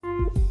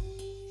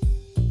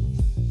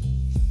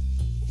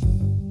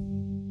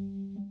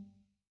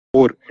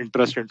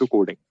interest into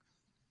coding.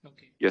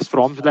 Okay. Yes,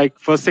 from like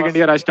first, second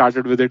year I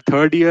started with it.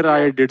 Third year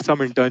I did some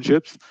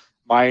internships.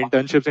 My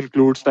internships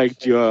includes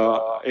like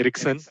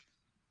Ericsson,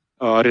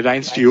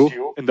 Reliance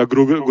Jio in the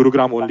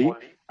Gurugram only.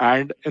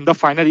 And in the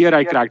final year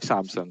I cracked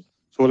Samsung.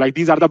 So like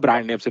these are the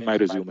brand names in my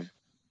resume.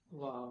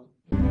 Wow.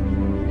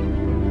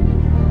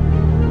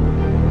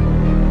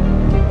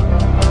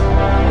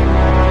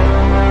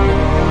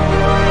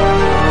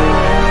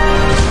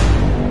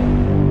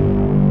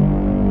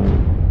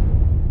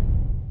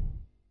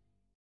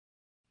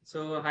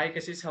 So, hi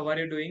Kashish, how are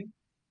you doing?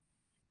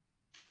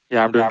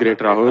 Yeah, I'm doing great,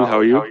 Rahul. How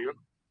are you?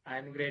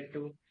 I'm great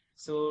too.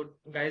 So,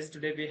 guys,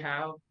 today we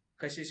have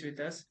Kashish with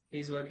us.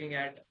 He's working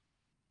at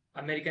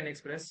American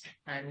Express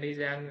and he's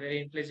a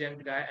very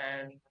intelligent guy.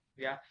 And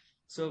yeah,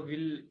 so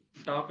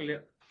talk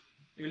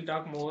we'll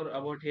talk more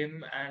about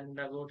him and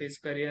about his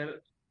career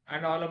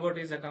and all about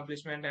his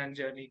accomplishment and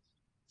journey.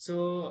 So,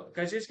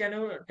 Kashish, can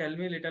you tell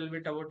me a little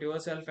bit about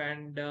yourself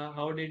and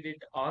how did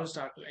it all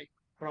start? Like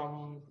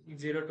from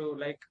zero to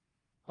like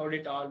how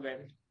did it all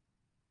went?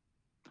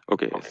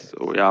 Okay,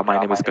 so yeah, my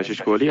name is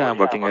Kashish Kohli. I'm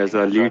working as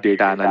a lead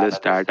data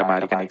analyst at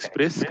American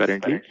Express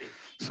currently.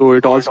 So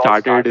it all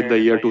started in the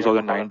year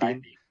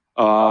 2019.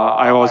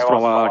 I was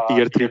from a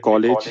tier 3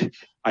 college,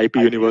 IP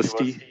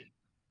University.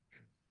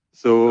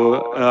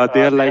 So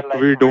there, like,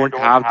 we don't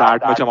have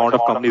that much amount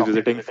of companies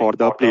visiting for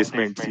the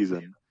placement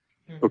season.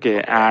 Mhm. Okay,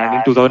 and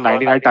in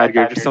 2019, I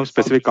targeted some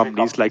specific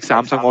companies, like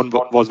Samsung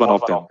was one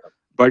of them,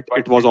 but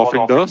it was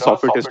offering the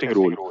software testing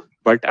role.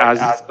 But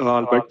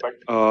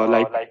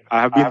like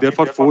I have been there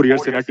for 4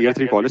 years in a tier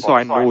 3 college, so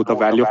I know the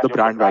value of the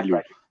brand value.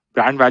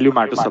 Brand value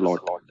matters a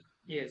lot.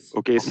 Yes.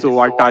 Okay, so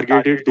I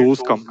targeted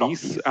those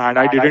companies and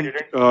I didn't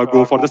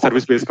go for the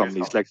service based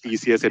companies like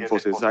TCS,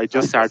 Infosys. I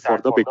just sat for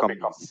the big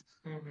companies.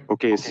 Mhm.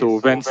 Okay, so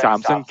when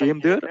Samsung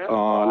came there,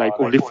 like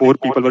only 4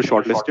 people were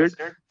shortlisted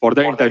for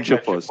the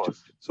internship first.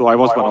 So I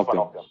was one of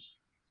them.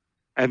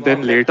 And then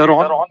Wow. later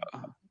on,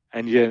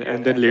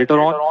 and then later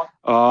on,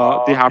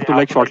 they have to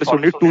like shortlist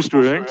only 2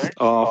 students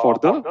for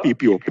the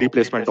PPO,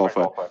 pre-placement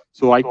offer.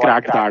 So I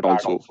cracked that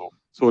also.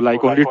 So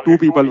like only 2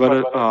 people were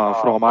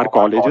from our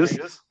colleges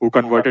who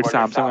converted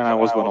Samsung, and I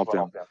was one of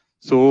them.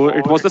 So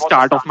it was the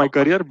start of my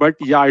career, but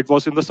yeah, it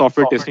was in the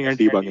software testing and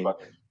debugging.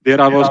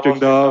 There I was doing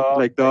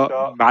the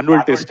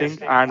manual testing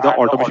and the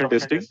automation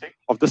testing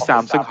of the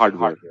Samsung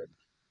hardware.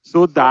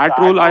 So that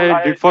role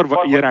I did for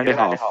a year and a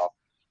half.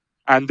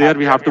 And there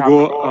we have to go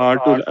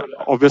to,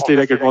 obviously,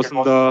 like it was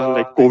in the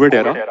like COVID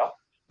era.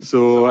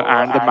 So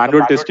and the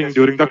manual testing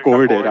during the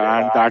COVID era,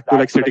 and that too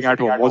like sitting at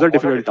home was a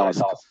difficult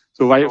task.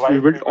 So we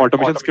built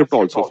automation script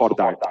also for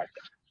that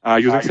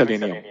using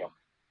Selenium.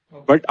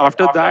 But Okay.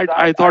 after that,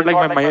 I thought like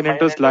my main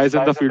interest lies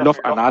in the field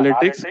of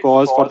analytics,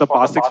 because for the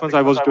past 6 months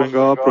I was doing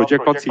a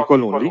project on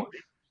SQL only.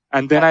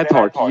 And then I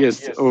thought, yes,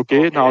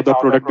 okay, now the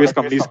product based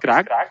company is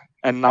cracked,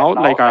 and now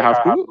like I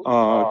have to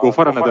go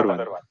for another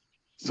one.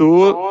 So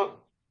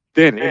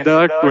then in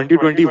the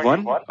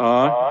 2021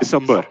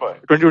 December,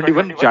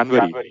 2021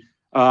 January,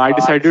 I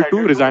decided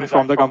to resign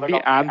from the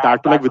company, and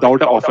that too like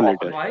without an offer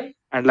letter. Why?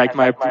 And like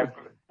my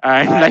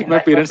and like my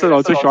parents were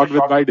also shocked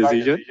with my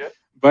decision.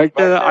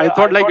 But I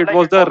thought like it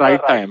was the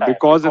right time,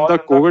 because in the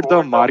COVID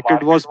the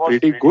market was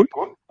pretty good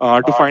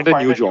to find a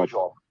new job.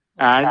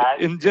 And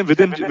Okay.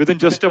 within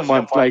just a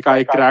month, like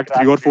I cracked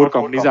 3 or 4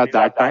 companies at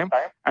that time,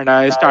 and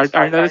I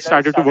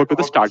started to work with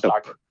a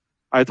startup.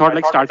 I thought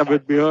like startup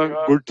would be a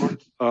good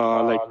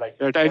like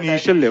at an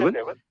initial level,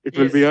 it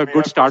will be Yes. a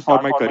good start for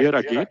my career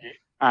again.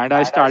 And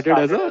I started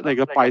as a like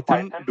a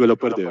Python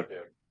developer there.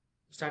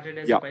 Started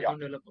as a Yeah, Python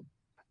developer.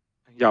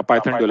 yeah,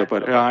 Python developer.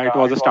 It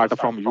was a startup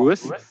from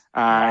US,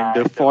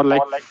 and for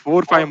like 4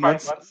 or 5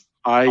 months,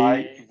 I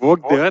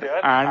worked there.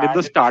 And in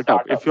the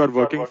startup, if you are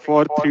working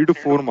for 3 to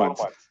 4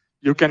 months,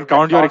 you can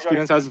count your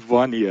experience as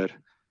 1 year.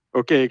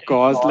 Okay,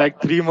 cause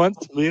like 3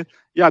 months means,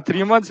 yeah,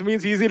 3 months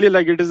means easily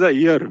like it is a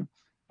year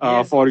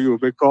Yes, for yes. you,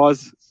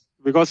 because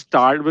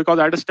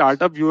at a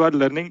startup you are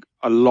learning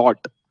a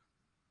lot.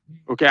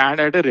 Okay, and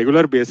at a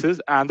regular basis,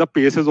 and the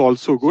pace is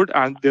also good,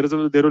 and there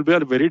will be a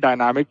very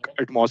dynamic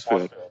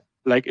atmosphere.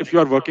 Like if you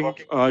are working,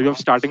 you're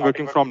starting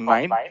working from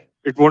 9,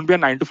 it won't be a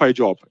 9 to 5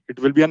 job, it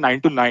will be a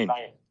 9 to 9.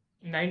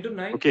 9 to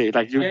 9? Okay,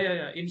 like you, Yeah, yeah,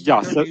 yeah. In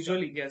yeah, startup, so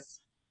usually,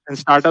 yes. in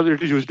startups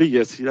it is usually,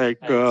 yes, like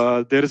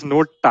Yes. there is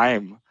no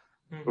time.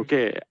 Mhm.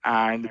 Okay,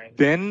 and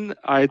then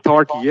I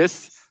thought, yes,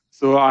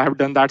 so I have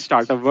done that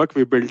startup work,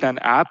 we built an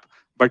app.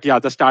 But yeah,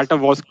 the startup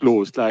was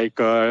closed, like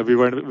we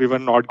were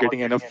not getting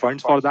enough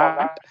funds for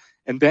that.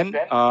 And then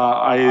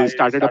I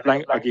started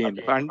applying again,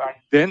 and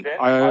then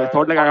I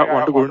thought like I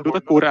want to go into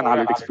the core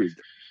analytics field.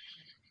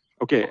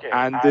 Okay,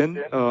 and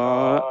then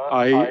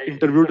I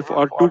interviewed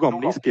for 2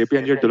 companies,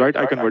 KPMG and Deloitte.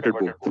 I converted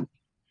both.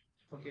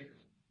 Okay.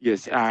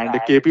 Yes, and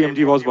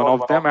KPMG was one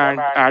of them.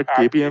 And at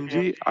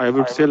KPMG, I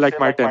would say like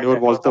my tenure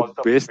was the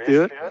best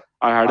there.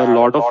 I had a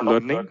lot of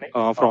learning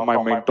from my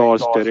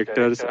mentors,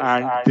 directors,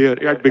 and there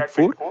at Big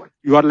Four,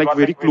 you are like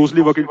very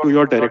closely working to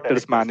your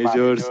directors,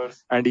 managers,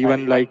 and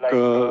even like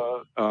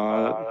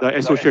the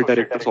associate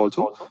directors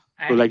also.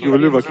 So At like you will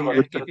be KPMG, working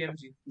with right?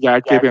 KPMG. yeah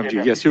at KPMG.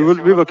 Yes, you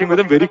will be working with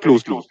them very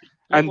closely.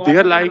 Like And what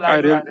they're about the like I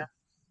real Deloitte?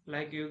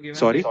 Like you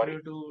given the sorry.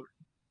 interview to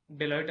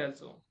Deloitte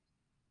also.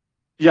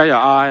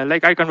 Yeah.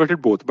 Like I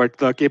converted both, but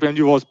the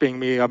KPMG was paying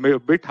me a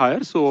bit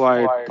higher, so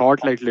I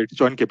thought like let's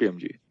join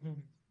KPMG.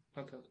 Mhm.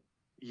 Okay, okay.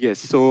 Yes,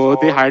 so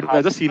they hired me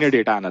as a senior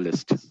data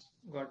analyst.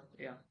 Got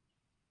yeah.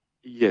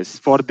 Yes,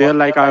 for there,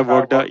 like I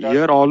worked a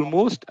year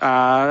almost,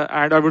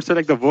 and I would say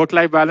like the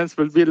work-life balance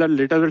will be a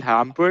little bit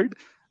hampered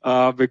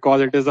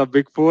because it is a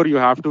big four. You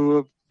have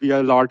to be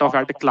a lot of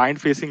at a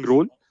client-facing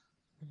role.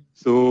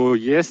 So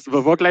yes,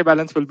 the work-life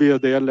balance will be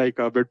there like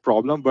a bit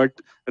problem, but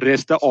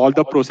all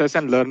the process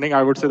and learning,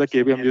 I would say the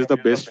KPMG is the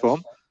best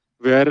firm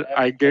where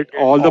I get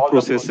all the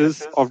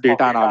processes of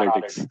data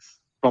analytics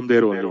from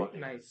there only.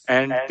 Nice.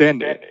 And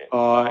then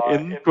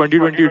in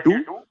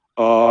 2022,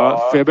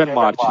 Feb and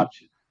March,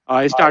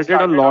 I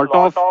started a lot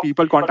of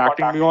people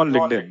contacting me on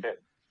LinkedIn,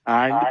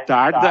 and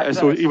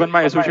even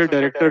my associate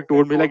director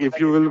told me like if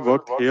you will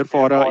work here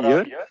for a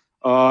year,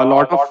 a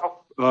lot of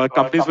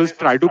companies will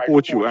try to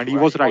poach you, and he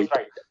was right.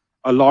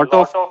 A lot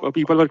of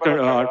people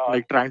were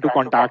like trying to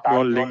contact me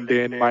on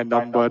LinkedIn, my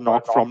number,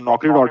 knock from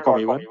Naukri.com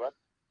even,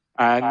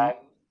 and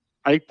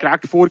I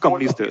cracked four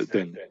companies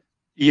then.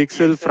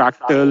 EXL,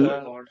 Fractal, Oh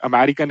God.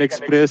 American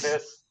Express,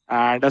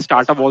 and a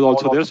startup was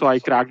also there. So I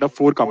cracked up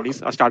four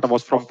companies. A startup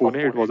was from Pune.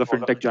 It was a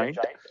fintech giant.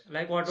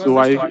 Like what was So the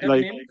I startup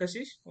like name,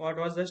 Kashish? What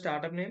was the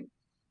startup name?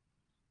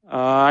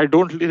 I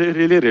don't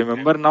really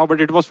remember now,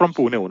 but it was from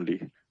Pune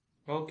only.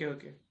 Okay,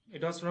 okay.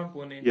 It was from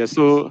Pune. Yeah.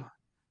 So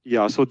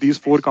yeah. So these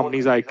four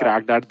companies I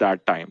cracked at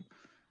that time.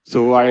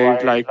 So I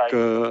like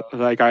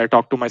I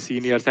talked to my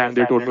seniors and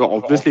they told me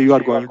obviously you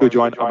are going to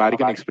join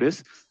American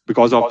Express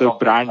because of the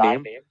brand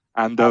name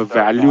and the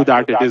value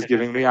that it is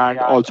giving me,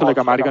 and also like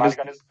American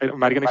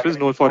Express is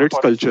known for its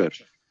culture.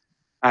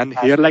 And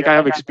here like I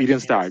have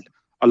experienced that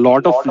a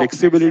lot of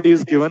flexibility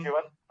is given,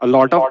 a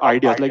lot of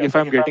ideas. Like if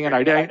I'm getting an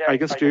idea, I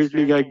can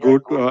straightly like go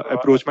to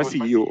approach my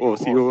CEO or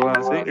CEO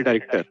and say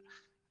director.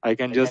 I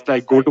can just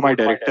like go to my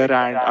director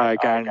and I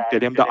can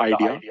tell him the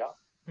idea.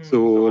 So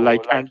Hmm.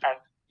 like and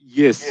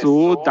yes,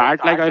 so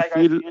that like I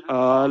feel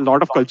a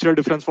lot of cultural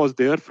difference was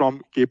there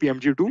from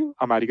KPMG to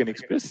American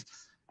Express,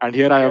 and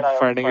here I am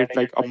finding it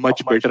like a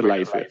much better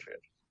life here,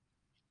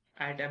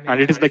 At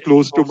and it American is like Express.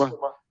 close to my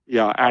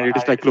yeah, and it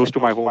is like close to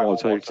my home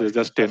also. It's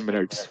just 10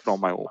 minutes from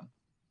my home.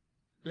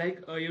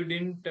 Like you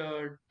didn't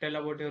tell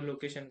about your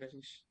location,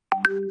 Kashish.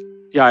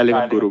 Yeah, I live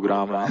in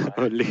Gurugram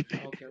only.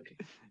 Okay, okay.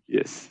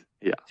 Yes,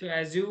 yeah. So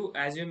as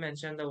you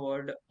mentioned the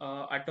word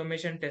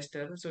automation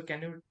tester, so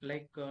can you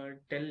like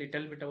tell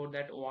little bit about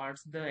that?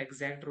 What's the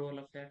exact role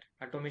of that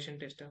automation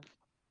tester?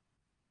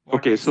 What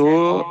Okay,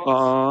 exactly so he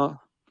does?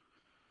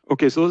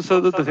 okay, so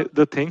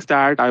the things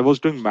that I was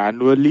doing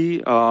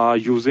manually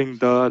using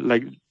the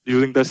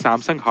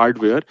Samsung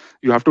hardware,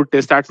 you have to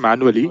test that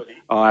manually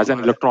as an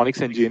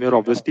electronics engineer,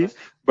 obviously.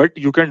 But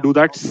you can do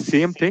that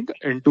same thing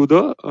into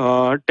the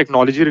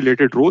technology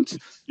related roles.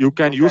 You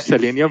can use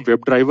Selenium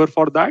WebDriver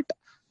for that,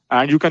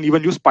 and you can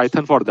even use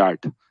Python for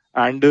that.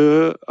 And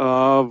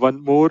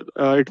one more,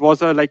 it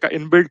was like an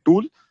inbuilt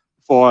tool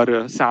for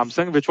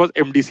Samsung, which was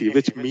MDC,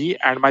 which me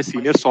and my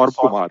senior Saurabh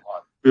Kumar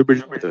we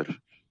built together.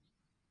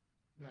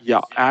 Yeah,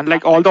 Nice. and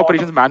like all the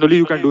operations manually,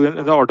 you can do it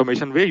in the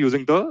automation way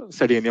using the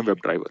Selenium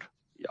WebDriver.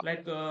 Yeah.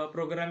 Like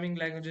programming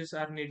languages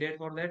are needed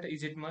for that.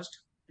 Is it must?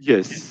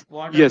 Yes.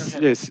 What are the Yes.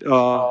 Yes.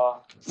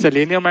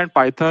 Selenium and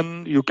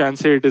Python, you can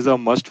say it is a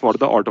must for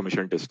the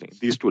automation testing.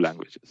 These two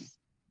languages.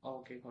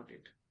 Okay, got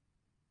it.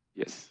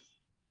 Yes.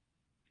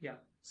 Yeah.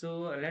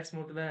 So let's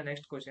move to the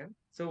next question.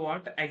 So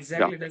what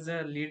Yeah. exactly does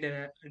a lead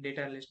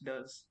data analyst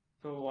does?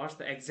 So what's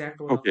the exact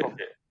role of Okay. that?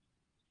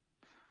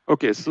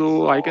 Okay.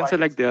 So I can say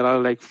like there are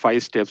like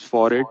 5 steps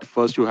for it.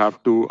 First, you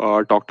have to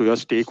talk to your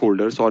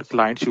stakeholders or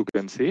clients. You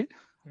can say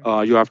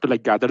Hmm. you have to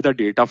like gather the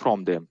data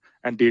from them,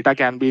 and data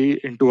can be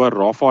into a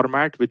raw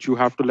format, which you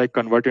have to like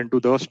convert into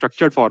the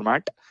structured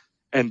format,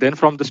 and then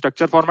from the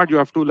structure format you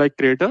have to like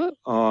create a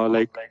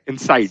like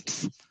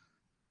insights,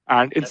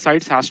 and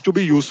insights has to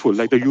be useful,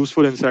 like the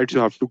useful insights you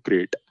have to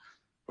create.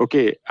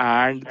 Okay,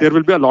 and there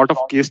will be a lot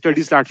of case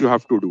studies that you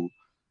have to do.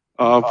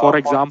 For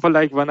example,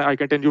 like when I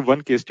can tell you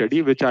one case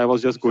study which I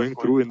was just going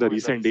through in the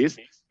recent days.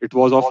 It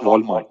was of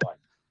Walmart.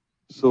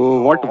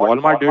 So what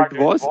Walmart did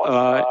was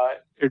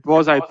it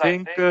was I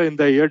think in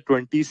the year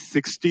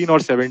 2016 or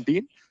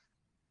 17,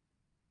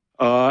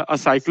 a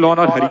cyclone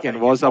or hurricane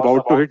was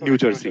about to hit New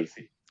Jersey.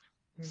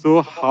 Hmm.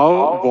 So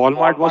how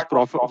Walmart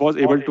was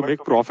able to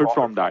make profit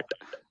from that?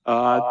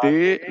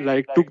 They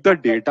like took the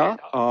data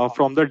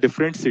from the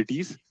different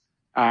cities,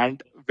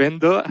 and when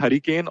the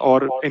hurricane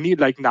or any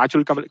like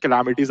natural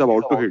calamity is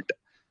about to hit,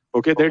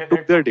 okay, they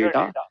took the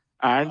data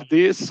and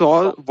they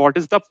saw what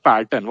is the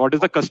pattern, what is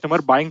the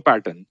customer buying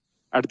pattern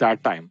at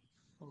that time.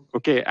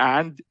 Okay,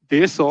 and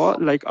they saw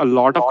like a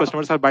lot of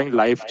customers are buying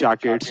life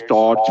jackets,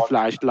 torch,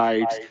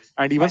 flashlights,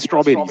 and even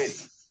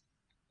strawberries.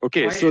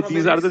 Okay, Why so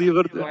strawberries? these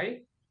were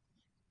Why?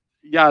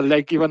 yeah,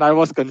 like even I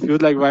was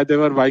confused, like why they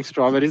were buying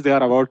strawberries. They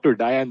are about to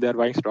die, and they are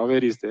buying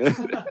strawberries there.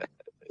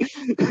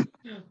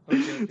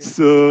 Okay, okay.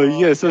 So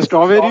yes, so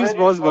strawberries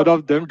was one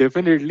of them.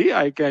 Definitely,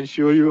 I can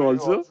show you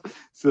also.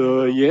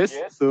 So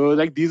yes, so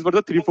like these were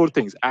the three four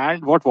things.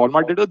 And what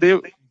Walmart did, they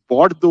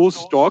bought those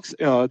stocks.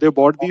 They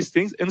bought these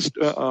things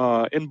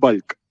in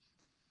bulk.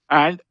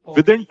 And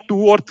within Okay.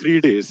 2 or 3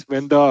 days,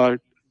 when the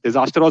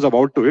disaster was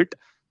about to hit,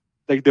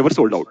 like they were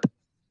sold out.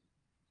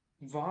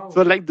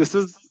 So Wow. like this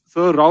is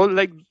so Rahul,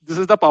 like this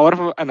is the power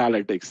of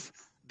analytics.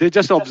 They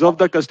just observed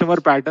the customer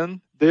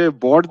pattern, they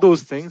bought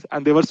those things,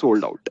 and they were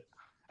sold out.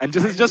 And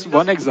this is just And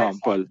one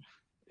example.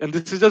 And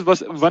this is just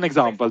one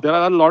example. There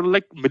are a lot of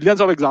like millions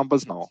of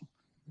examples now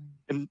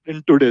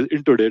in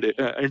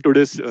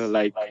today's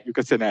like you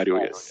can scenario.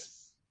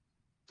 Yes.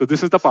 So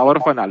this is the power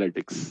of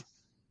analytics.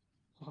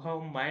 how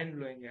mind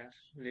blowing, yeah,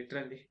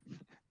 literally.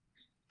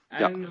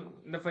 Yeah. And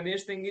the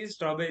funniest thing is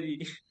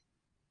strawberry.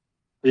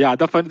 Yeah.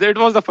 The fun. It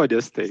was the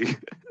funniest thing.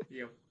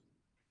 Yep.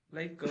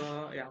 Like,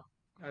 yeah,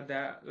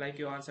 that like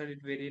you answered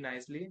it very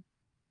nicely,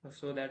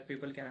 so that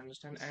people can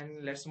understand.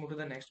 And let's move to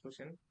the next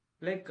question.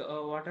 Like,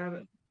 what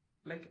are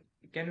like?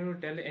 Can you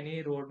tell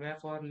any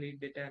roadmap for lead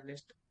data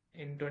analyst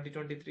in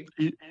 2023?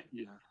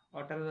 Yeah.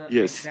 What are the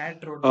Yes.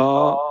 exact roadmap?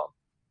 Uh,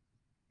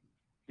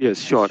 Yes,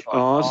 sure.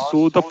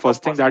 So the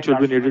first thing that will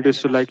be needed is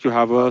to like you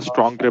have a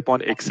strong grip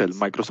on Excel,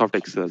 Microsoft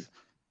Excel.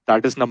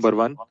 That is number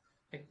one.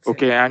 Excel.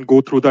 Okay, and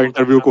go through the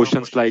interview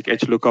questions like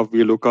HLOOKUP,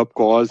 VLOOKUP,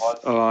 cause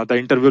the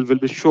interview will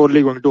be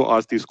surely going to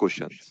ask these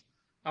questions.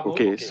 About?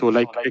 Okay, so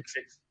like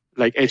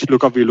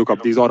HLOOKUP,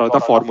 VLOOKUP, these are the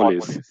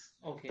formulas.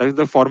 Okay. Like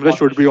the formula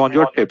should be on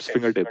your tips,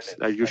 fingertips.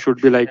 Like you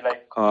should be like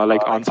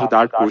answer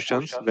that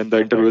questions when the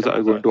interviewers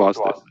are going to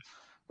ask this.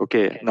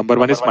 Okay, number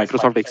one is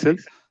Microsoft Excel.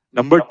 Mhm.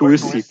 Number two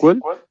is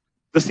SQL.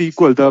 The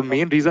SQL, the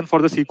main reason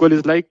for the SQL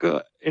is like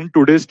in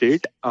today's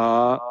state,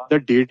 the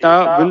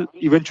data will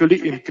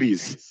eventually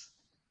increase.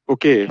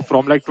 Okay,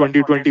 from like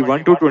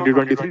 2021 to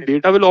 2023,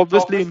 data will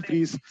obviously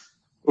increase.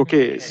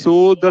 Okay, Okay.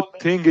 so the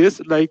thing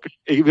is like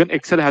even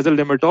Excel has a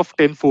limit of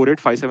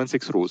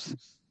 10,48576 rows.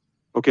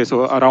 Okay,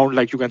 so around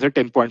like you can say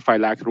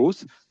 10.5 lakh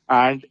rows.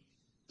 And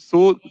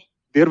so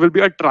there will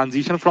be a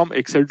transition from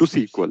Excel to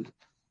SQL.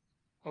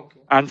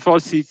 Okay. And for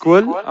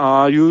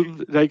SQL,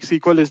 you like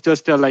SQL is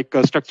just like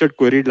a structured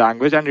query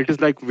language, and it is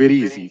like very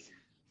easy.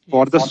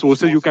 For the Yes.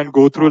 sources, you can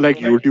go through like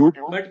YouTube,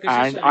 But Kashish,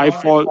 and I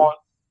fall.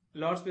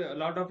 a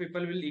lot of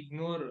people will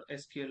ignore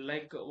SQL.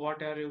 Like,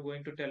 what are you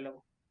going to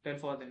tell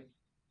for them?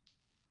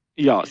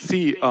 Yeah,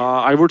 see,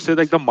 I would say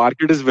like the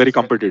market is very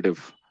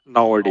competitive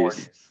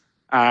nowadays,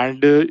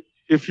 and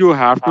if you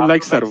have to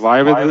like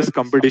survive in this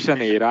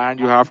competition era, and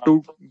you have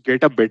to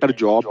get a better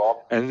job,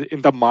 and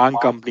in the Mang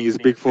companies,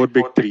 Big Four,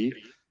 Big Three,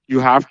 you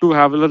have to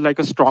have like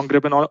a strong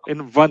grip in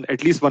one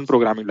at least one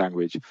programming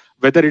language,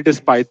 whether it is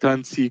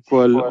Python,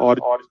 SQL, or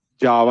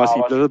Java,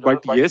 C++.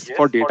 But yes,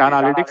 for data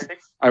analytics,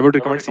 I would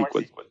recommend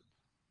SQL.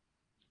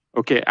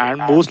 Okay,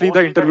 and mostly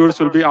the interviewers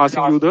will be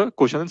asking you the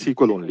question in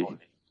SQL only.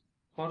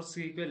 For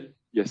SQL,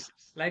 Yes.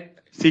 like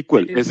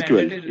SQL, it is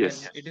SQL, mandatory then.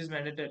 yes. It is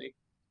mandatory.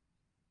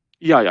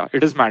 Yeah, yeah,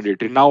 it is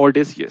mandatory.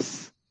 Nowadays,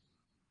 yes.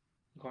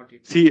 Got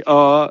it. See,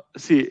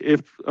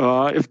 if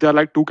there are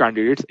like two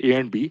candidates, A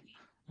and B,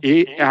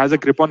 A has a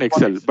grip on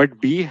Excel, but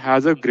B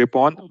has a grip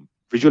on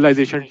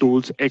visualization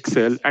tools,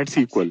 Excel, and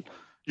SQL.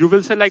 You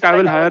will say like I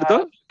will hire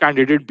the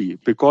candidate B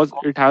because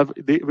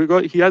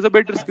he has a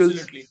better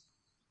skills. Absolutely.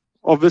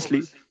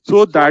 Obviously,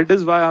 so that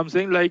is why I'm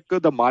saying like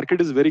the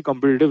market is very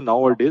competitive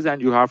nowadays,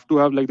 and you have to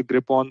have like the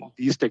grip on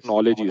these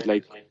technologies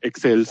like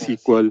Excel,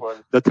 SQL.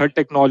 The third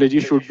technology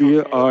should be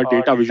a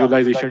data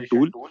visualization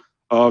tool,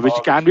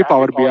 which can be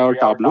Power BI or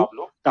Tableau.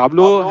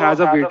 Tableau has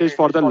a weightage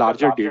for the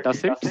larger data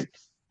sets,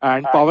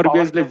 and Power BI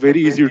is like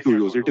very easy to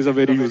use. It is a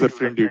very user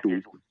friendly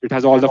tool. It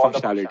has all the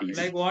functionalities.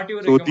 Like, what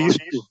you So recommend? these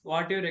two,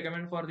 What you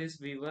recommend for this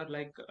viewer?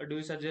 Like, do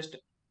you suggest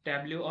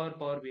Tableau or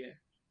Power BI?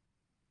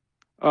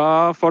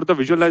 for the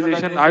Should I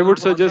visualization, go I for would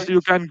Power suggest BI?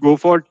 you can go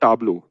for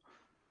Tableau.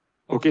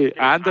 Okay. Okay,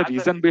 and the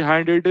reason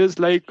behind it is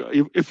like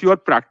if you are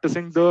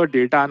practicing the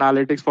data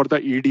analytics for the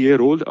EDA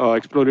role,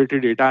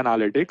 exploratory data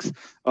analytics,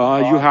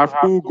 you have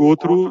to go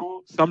through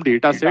some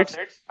data sets,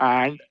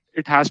 and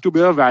it has to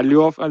be a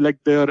value of like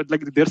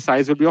their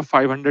size will be of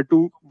 500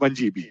 to 1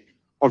 GB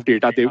of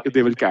data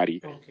they will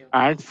carry. Okay. Okay.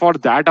 And for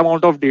that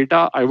amount of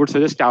data, I would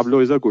suggest Tableau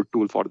is a good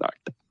tool for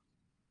that.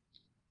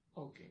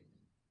 Okay.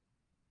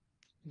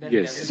 Then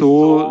Yes, Tableau is so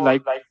good.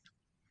 like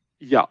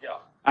yeah,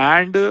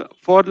 and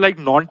for like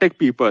non-tech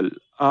people,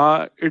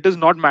 it is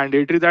not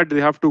mandatory that they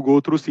have to go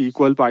through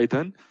SQL,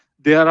 Python.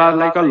 There are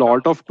like a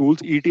lot of tools,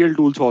 ETL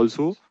tools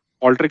also.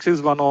 Alteryx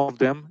is one of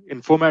them.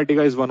 Informatica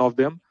is one of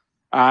them,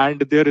 and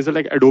there is a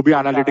like Adobe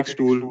Analytics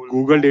tool,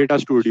 Google Data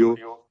Studio.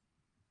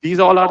 These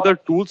all are the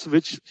tools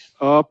which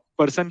a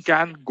person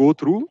can go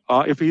through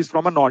if he is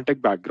from a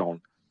non-tech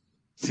background.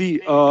 See,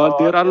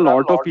 there are a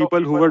lot of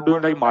people who were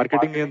doing like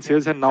marketing and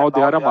sales, and now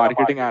they are a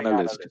marketing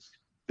analyst.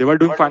 They were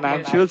doing Yes.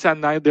 financials,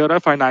 and now they are a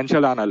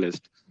financial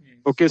analyst. Yes.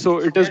 Okay, so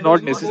it They is are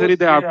not doing necessary both.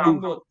 they They have are doing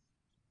to. both.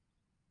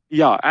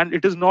 Yeah, and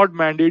it is not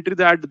mandatory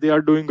that they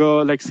are doing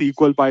a like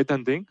SQL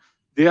Python thing.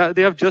 They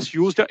have just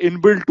used an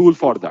inbuilt tool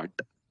for that.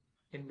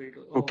 Inbuilt.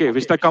 Oh, Okay,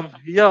 which the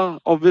yeah,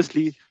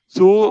 obviously.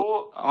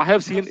 So I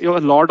have seen a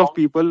lot of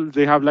people,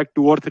 they have like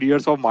 2 or 3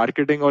 years of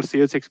marketing or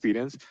sales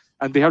experience,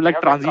 and they have like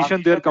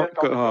transitioned their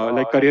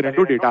like career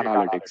into data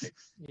analytics.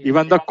 yes.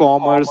 Even the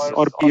commerce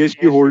or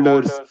PhD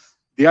holders,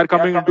 they are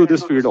coming into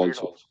this field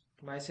also.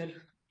 Myself.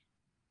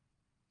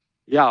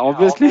 Yeah,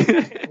 obviously.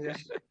 Yeah.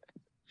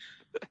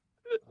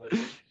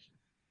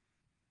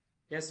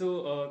 Yeah,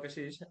 so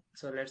Kashish,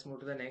 so let's move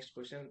to the next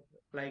question.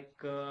 Like,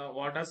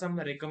 what are some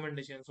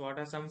recommendations? What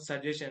are some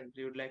suggestions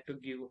you would like to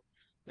give?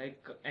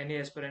 Like, any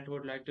aspirant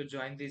would like to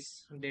join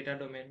this data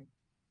domain?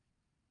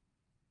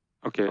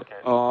 Okay.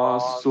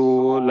 So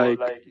like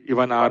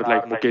even our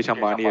like Mukesh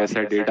Ambani has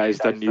said, data is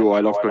the new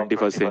oil of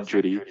 21st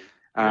century,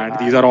 Yeah. and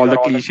these are all the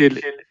cliche.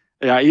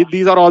 Yeah,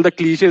 these are all the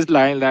cliches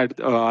line that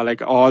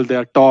like all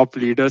the top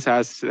leaders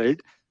has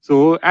said.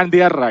 So and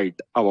they are right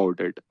about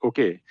it.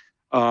 Okay.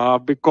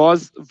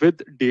 Because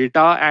with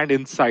data and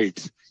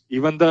insights,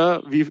 even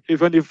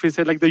if we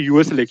say like the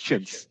U.S.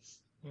 elections,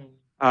 Hmm.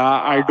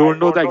 I don't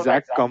know the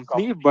exact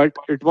company, but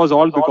it was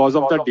all because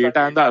of the data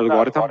and the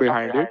algorithm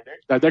behind it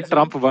that the Is it?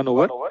 Trump won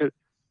over.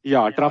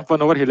 Yeah, Trump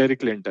won over Hillary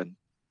Clinton.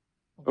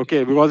 Okay.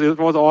 Okay, because it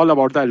was all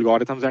about the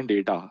algorithms and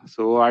data.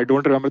 So I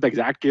don't remember the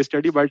exact case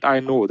study, but I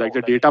know like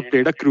the data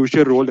played a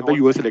crucial role in the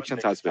US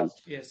elections as well.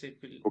 Yes, it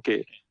will.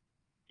 Okay,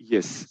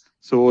 yes.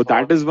 So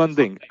that is one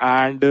thing.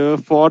 And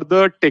for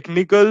the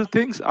technical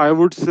things, I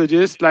would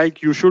suggest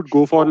like you should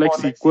go for like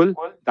SQL.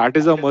 That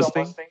is a must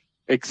thing.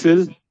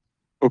 Excel.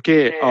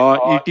 Okay,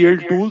 ETL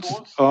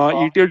tools.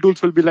 ETL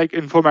tools will be like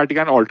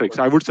Informatica and Alteryx.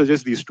 I would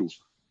suggest these two.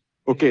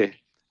 Yes. Okay.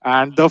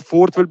 And the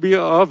fourth will be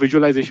a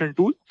visualization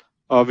tool.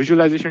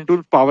 Visualization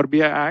tool, Power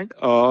BI and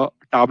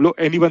Tableau.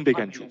 Anyone they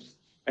can choose.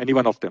 Any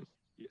one of them.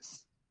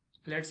 Yes.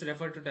 Let's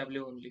refer to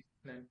W only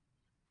then.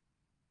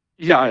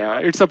 Yeah, yeah.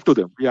 It's up to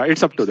them. Yeah,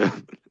 it's up to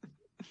them.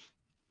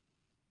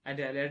 And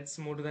yeah, let's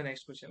move to the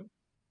next question.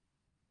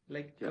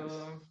 Like, Yes.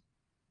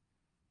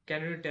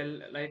 can you tell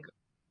like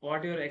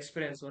what your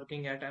experience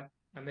working at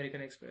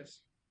American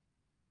Express?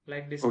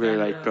 Like, Okay, describe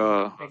like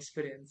the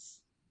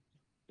experience.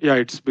 yeah,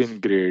 it's been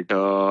great.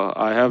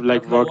 I have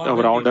like Like, how worked are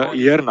the around a people?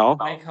 year now.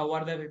 Like, how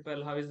are the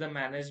people? How is the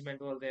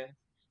management over there?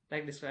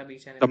 Like, describe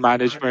each and The everything.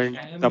 management,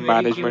 I the am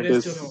very management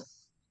curious to is know.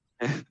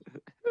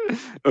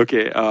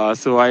 okay.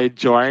 So I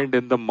joined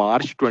in the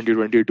March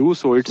 2022.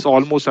 So it's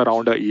almost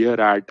around a year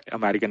at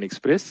American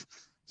Express.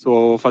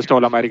 So first of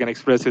all, American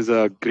Express is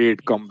a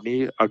great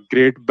company. A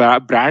great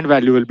brand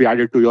value will be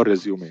added to your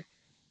resume.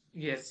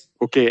 Yes.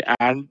 Okay,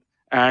 and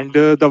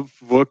the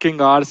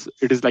working hours,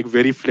 it is like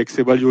very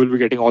flexible. You will be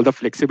getting all the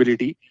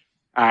flexibility.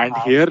 And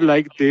here,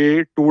 like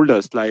they told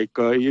us, like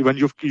even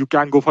you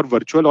can go for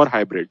virtual or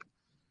hybrid.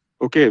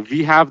 Okay,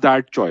 we have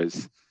that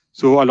choice.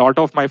 So a lot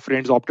of my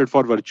friends opted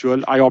for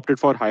virtual. I opted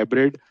for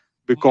hybrid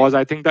because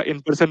Okay. I think the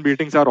in-person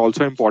meetings are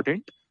also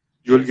important.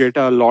 You'll Yes. get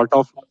a lot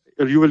of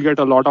you will get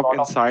a lot of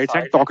insights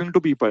and talking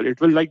to people. It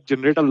will like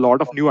generate a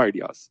lot of new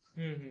ideas,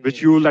 Mm-hmm.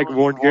 which Yes. you like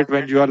won't get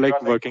when you are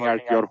like working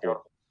at your home.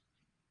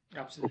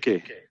 Absolutely.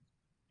 Okay.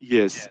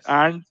 Yes,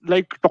 and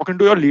like talking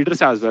to your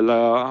leaders as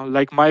well.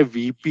 Like my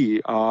VP,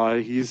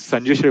 he's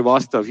Sanjay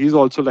Srivastav. He's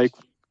also like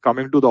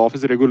coming to the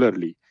office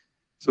regularly.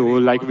 So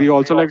Great. like we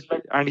also like,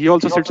 and he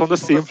also sits on the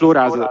same floor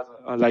as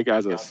like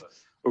as us.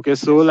 Okay,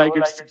 so like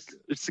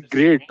it's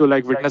great to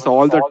like witness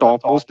all the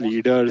topmost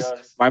leaders,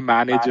 my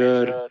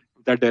manager,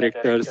 the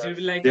directors. It will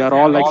be like They a are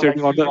all like family.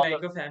 sitting It on will be the.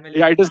 like a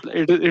Yeah, family.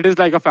 it is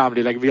like a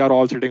family. Like we are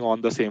all sitting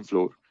on the same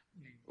floor.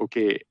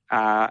 Okay,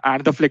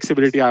 and the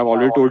flexibility I've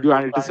already told you,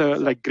 and it is a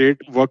like great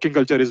working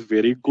culture is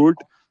very good.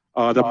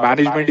 The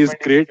management is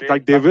great.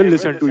 Like they will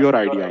listen to your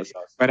ideas.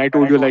 When I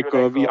told you like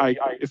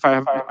if I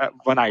have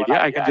one idea,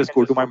 I can just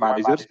go to my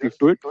manager, speak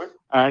to it,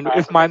 and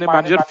if my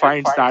manager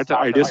finds that the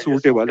idea is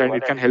suitable and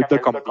it can help the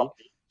company,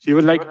 she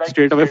will like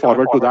straight away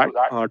forward to that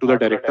to the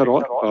director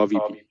or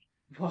VP.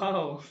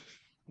 Wow,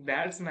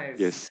 that's nice.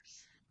 Yes,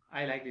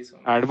 I like this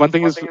one. and one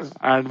thing is,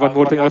 and one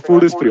more thing,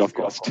 food is free of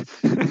cost.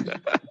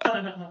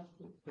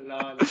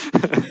 Lol.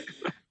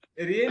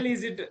 Really,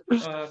 is it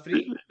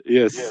free?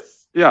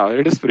 Yes, yeah,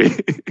 it is free.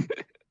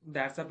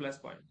 That's a plus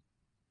point.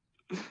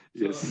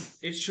 So Yes.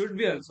 it should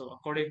be also,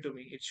 according to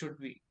me, it should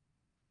be.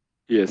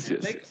 Yes, And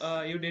yes, like,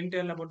 yes. you didn't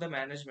tell about the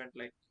management,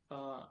 like,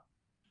 uh,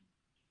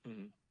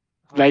 Mhm.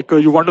 how? Like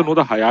you want to know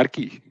the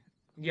hierarchy.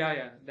 Yeah,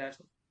 yeah, that's.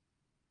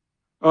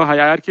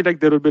 Hierarchy, like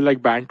there will be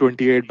like band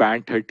 28,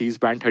 band 30s,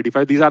 band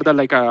 35. These are the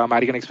like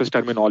American Express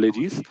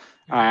terminologies.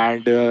 Mhm.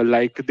 And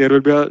like there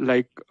will be a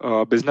like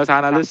business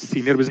analyst,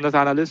 senior business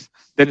analyst,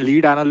 then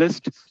lead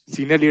analyst,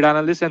 senior lead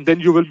analyst, and then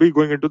you will be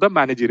going into the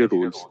managerial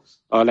roles,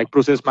 like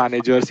process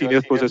manager,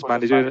 senior process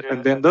manager,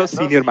 and then the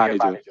senior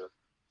manager.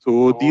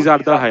 So these are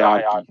the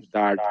hierarchy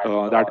that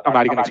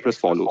American Express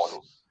follows.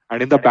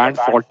 And in the band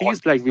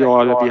 40s, like we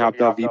have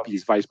the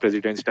VPs, vice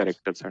presidents,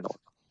 directors, and all.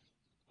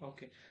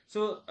 Okay.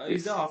 So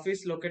is the Yes.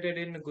 office located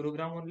in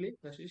Gurugram only,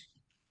 Rashish?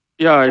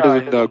 Yeah, it is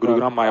in the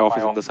Gurugram. My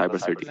office in the cyber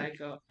city. Like,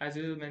 as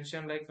you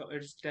mentioned, like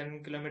it's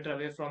 10 kilometer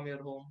away from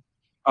your home.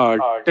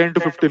 10 to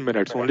 15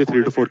 minutes, only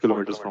 3 to 4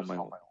 kilometers from my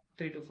home.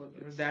 3 to 4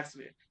 kilometers. That's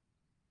great.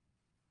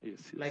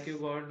 Yes, like you yes.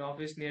 got an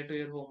office near to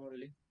your home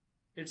only.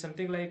 It's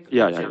something like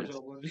Yeah, yeah, virtual yes.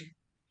 job only.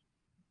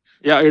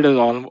 Yeah, it is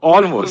Work,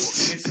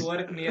 almost. it's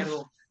work near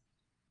home.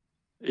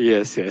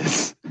 Yes,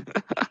 yes.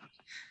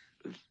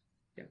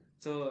 Yeah.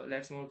 So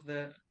let's move to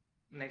the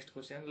next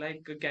question.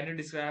 Like, can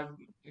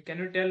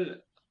you tell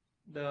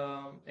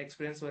the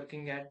experience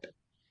working at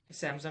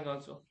Samsung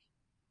also,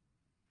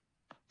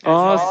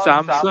 as you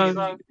mentioned Samsung,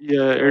 KPMG?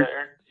 yeah,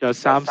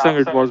 Samsung,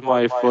 it was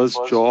my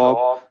first job.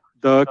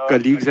 The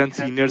colleagues and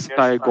seniors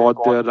I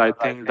got there, I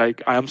think,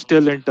 like, I am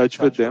still in touch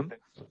with them.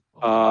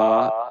 Okay.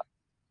 Uh,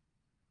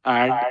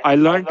 and I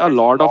learned a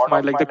lot of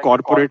my, like, the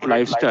corporate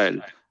lifestyle.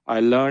 I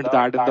learned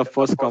that in the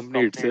first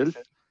company itself.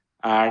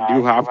 And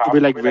you have to be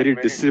like very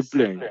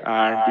disciplined,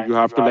 and you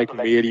have to like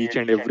mail each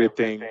and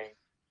everything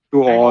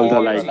to At all the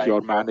like KPMG,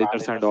 your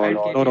managers and all.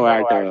 at No, no, KPMG,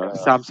 at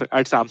Samsung,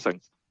 at Samsung.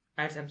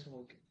 at Samsung.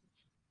 Okay.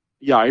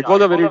 Yeah, it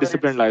was a very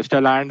disciplined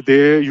lifestyle, and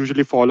they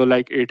usually follow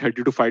like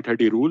 8:30 to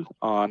 5:30 rule,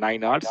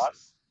 9 hours.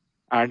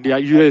 And yeah,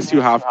 yes,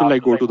 you have to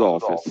like go to the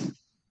office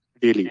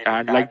daily.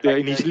 And like the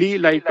initially,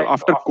 like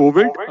after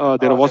COVID,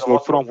 there was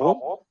work from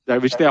home,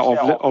 which they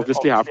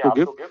obviously have to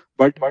give.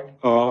 But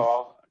uh,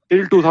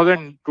 till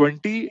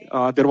 2020,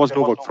 there was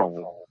no work from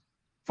home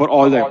for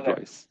all the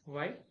employees.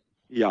 Why?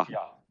 Yeah,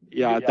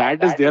 yeah,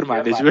 that is their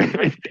management.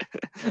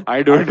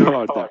 I don't know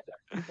about that.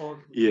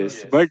 Okay,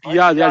 Yes, okay. but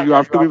yeah, yeah, you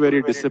have to be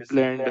very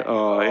disciplined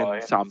in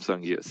Samsung.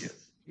 Yes,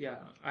 Yeah,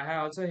 I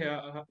have also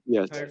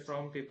yes. heard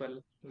from people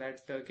that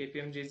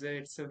KPMG is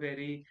it's a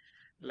very,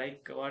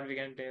 like, what we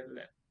can tell,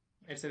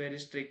 it's a very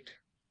strict.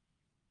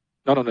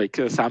 No, no, like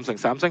Samsung.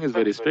 Samsung is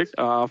very strict.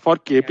 For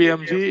Yeah.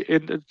 KPMG,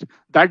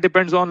 that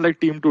depends on like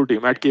team to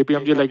team. At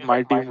KPMG, like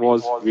my team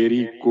was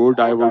very good.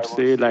 I would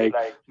say like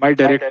my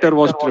director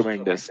was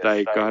tremendous.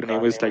 Like her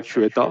name is like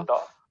Shweta.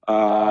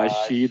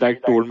 She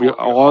like told me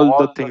all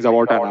the things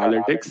about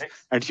analytics,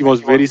 and she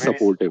was very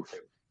supportive.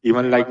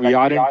 Even like we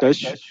are in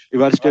touch,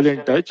 we are still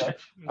in touch.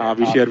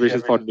 We That's share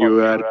wishes for New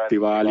Year,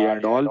 Diwali,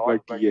 and all.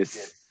 But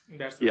yes,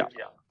 that's yeah. great.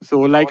 So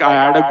like I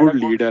had a good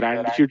leader,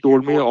 and she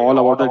told me all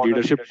about the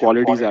leadership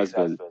qualities as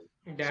well.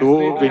 That's So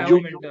great to when have a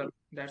you mentor.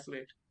 That's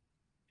great.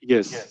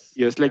 yes,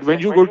 yes, like when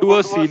you go to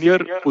a senior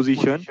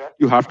position,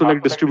 you have to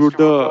like distribute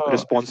the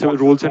responsible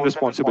roles and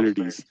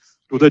responsibilities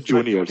to the Yes.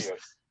 juniors.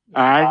 Yeah.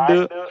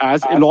 And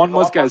as Elon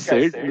Musk has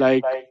said,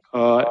 like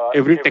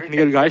every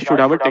technical guy should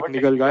have a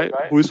technical guy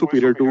who is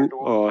superior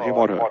to him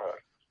or her.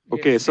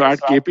 Okay, Yes. so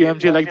at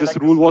KPMG, like this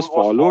rule was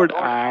followed,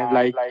 and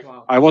like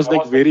Wow. I was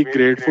like very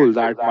grateful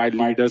that my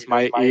leaders,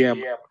 my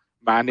AM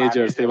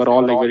managers, they were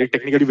all like very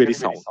technically very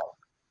sound.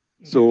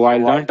 So That's I great.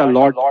 learned a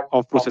lot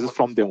of processes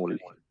from them only.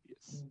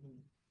 Yes.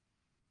 Mhm.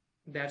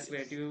 That's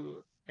great. Yes.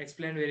 You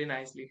explained very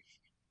nicely.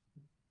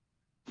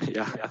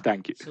 Yeah. Yeah.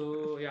 Thank you.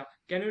 So yeah,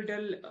 can you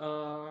tell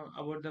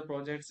about the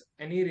projects?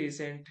 Any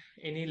recent,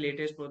 any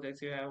latest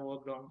projects you have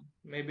worked on?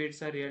 Maybe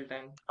it's a real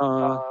time.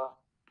 Uh,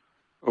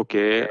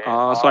 okay.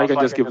 So I can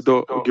just give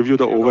you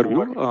the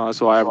overview.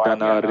 So I have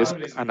done a Yeah, risk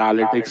absolutely.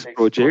 analytics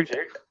project,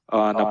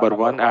 number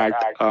one at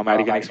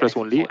American Express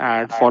only,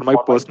 and for my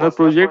personal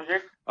project,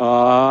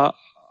 uh,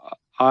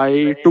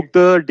 I took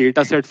the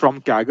data set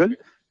from Kaggle.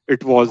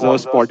 It was a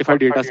Spotify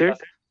data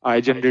set. I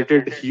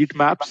generated heat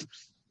maps.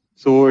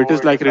 So it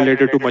is like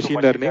related to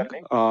machine learning,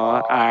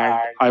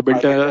 and I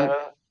built a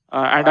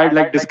and I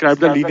like describe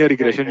the linear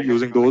regression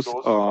using those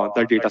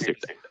the data set.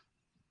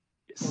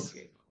 Yes.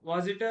 Okay.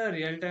 Was it a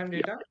real time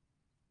Yeah. data?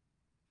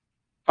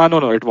 No,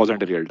 no, it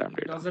wasn't a real time It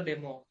data. was a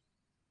demo.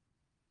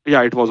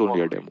 Yeah, it was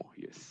only a demo.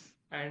 Yes.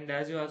 And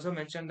as you also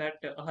mentioned that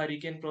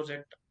Hurricane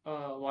project,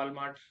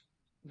 Walmart,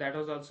 that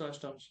was also a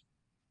storm.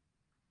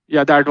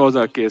 Yeah, that was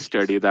a case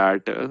study.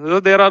 That so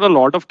there are a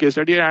lot of case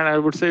study, and I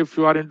would say if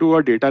you are into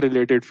a data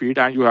related field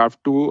and you have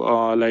to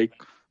like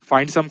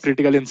find some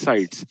critical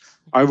insights,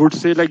 I would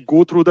say like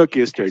go through the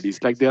case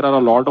studies. Like there are a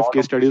lot of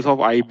case studies of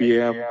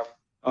IBM,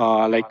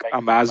 like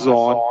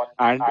Amazon,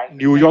 and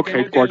New Like, York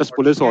headquarters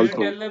police can you also.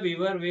 tell the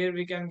viewer where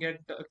we can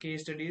get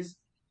case studies?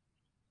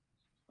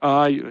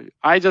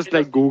 I just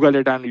like Google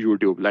it and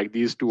YouTube. Like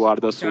these two are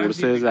the Chat sources,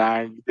 GPT.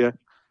 and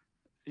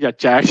yeah,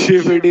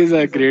 ChatGPT is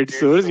a great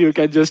source. You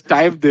can just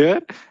type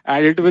there,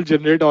 and it will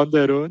generate on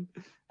their own.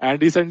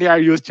 And recently, I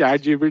used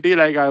ChatGPT.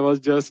 Like I was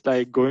just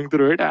like going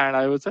through it, and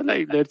I was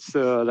like, let's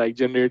like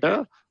generate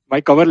a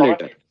my cover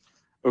letter.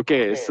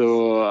 Okay,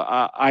 so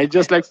I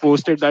just like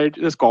posted. I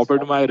just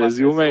copied my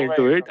resume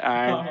into it,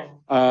 and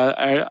Wow.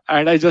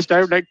 I just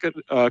typed like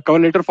cover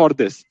letter for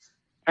this,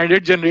 and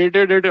it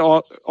generated it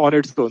on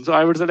its own. So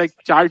I would say like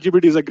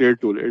ChatGPT is a great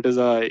tool. It is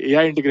a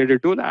AI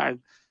integrated tool, and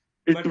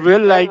it But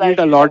will like eat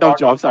a lot of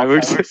jobs, I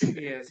would say.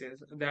 yes,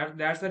 yes.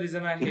 That's the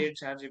reason I hate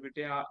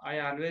ChatGPT. I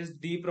always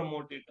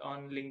de-promote it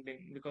on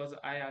LinkedIn because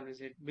I always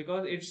hate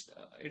because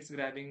it's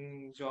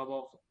grabbing job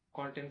of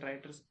content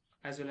writers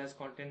as well as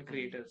content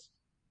creators.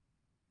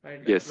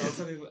 Right, like lots Yes,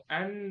 of people,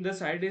 and the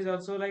site is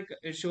also like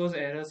it shows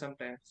error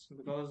sometimes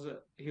because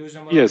huge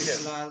number of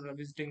people yes, are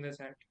visiting the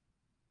site.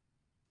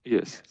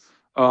 yes.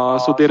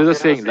 So there is a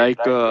saying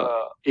like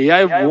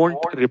AI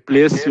won't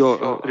replace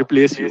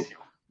you,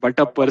 but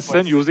a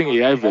person using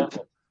AI will.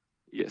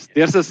 Yes,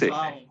 there's a say.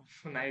 Wow,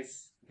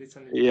 nice. This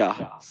one is nice.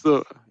 Yeah.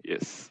 So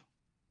yes.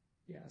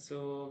 Yeah,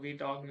 so we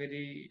talk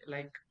very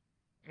like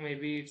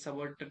maybe it's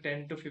about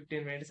 10 to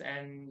 15 minutes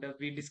and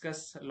we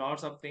discuss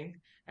lots of things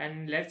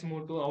and let's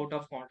move to out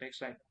of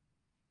context, right?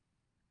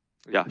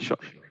 Yeah. Sure.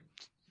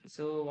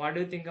 So what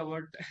do you think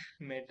about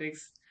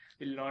metrics?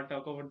 We'll not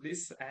talk about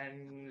this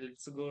and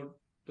let's go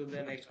to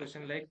the next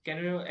question. Like, can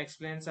you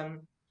explain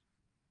some,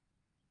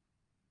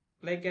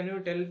 like, can you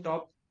tell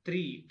top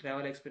three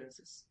travel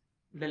experiences?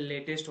 The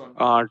latest one,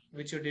 Uh,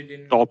 which you did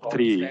in Top 2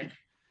 weeks three. back.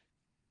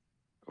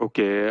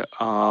 Okay.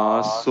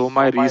 So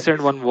my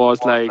recent one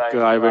was like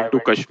I went to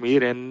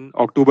Kashmir in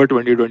October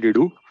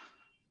 2022,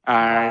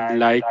 and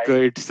like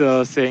it's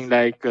saying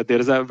like there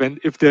is a when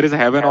if there is a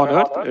heaven on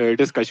earth, it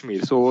is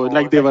Kashmir. So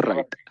like they were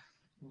right.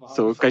 Wow.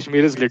 So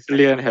Kashmir is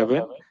literally in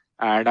heaven,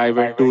 and I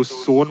went to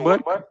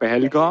Sonmarg,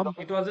 Pahalgam,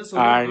 It was a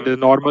solo and trip?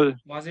 normal.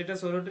 Was it a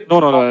solo trip? No,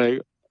 no, no.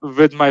 Like,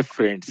 with my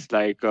friends,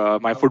 like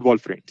my Wow. football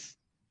friends.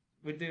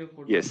 With the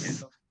football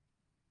friends. Yes.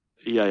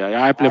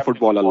 Yeah. I play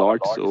football a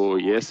lot. So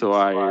yes, so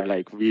I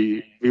like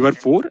we were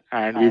four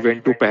and we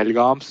went to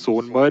Pahalgam,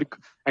 Sonmarg,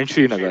 and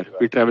Srinagar.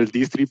 We traveled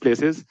these three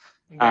places,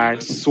 and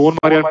Belgaum?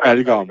 Sonmarg and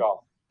Pahalgam.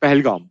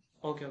 Pahalgam.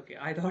 Okay, okay.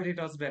 I thought it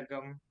was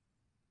Belgaum.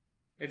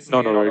 It's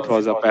No, near no, no. It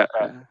was a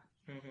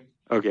Mhm.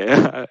 okay.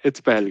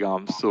 It's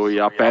Pahalgam. So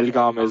yeah,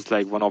 Pahalgam is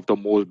like one of the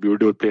most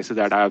beautiful places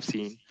that I have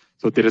seen.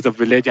 So there is a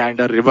village and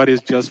a river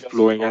is just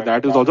flowing, and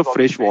that is also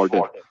fresh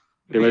water.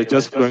 River is Which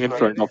just one? flowing in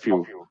front of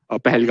you.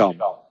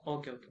 Pahalgam.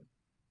 Okay, okay.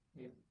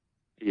 Yeah.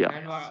 Yeah.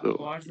 And So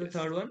what's the yes.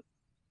 third one?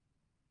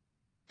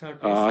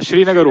 Third place?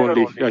 Srinagar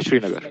only. Yeah,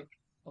 Srinagar. Like,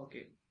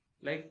 okay.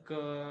 Like,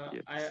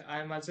 Yes.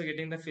 I'm also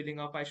getting the feeling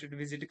of I should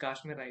visit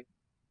Kashmir, right?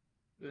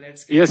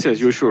 Let's keep it Yes, in yes,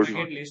 you should.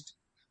 bucket list.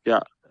 Yeah,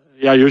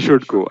 yeah, you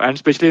should go, and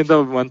especially in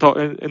the month of,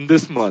 in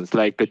this month,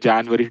 like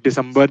January,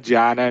 December,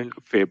 Jan, and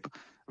Feb,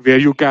 where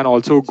you can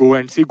also go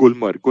and see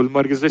Gulmarg.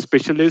 Gulmarg is a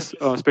specialist,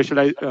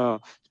 especially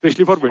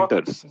for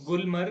winters.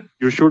 Gulmarg,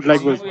 You should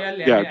like,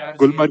 yeah, Gulmarg.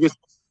 Gulmarg is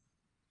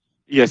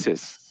yes,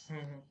 yes,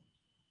 Mm-hmm.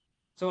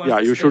 So what's yeah.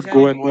 the You should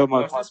go speciality? in the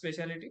month. What's the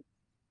speciality?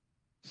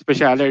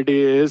 Speciality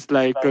is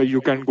like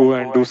you can go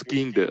and do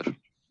skiing there.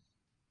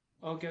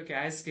 Okay, okay,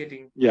 ice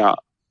skating. Yeah,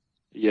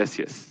 yes,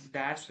 yes,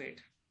 That's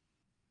great.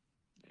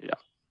 yeah.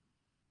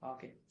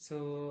 Okay,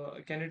 so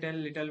can you tell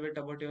a little bit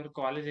about your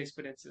college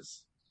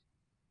experiences?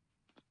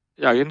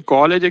 Yeah, in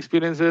college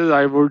experiences,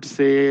 I would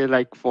say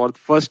like for the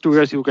first 2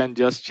 years, you can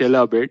just chill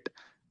a bit.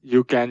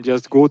 You can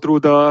just go through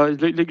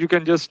like you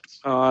can just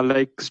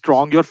like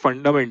strong your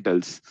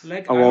fundamentals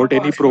Like, I want about to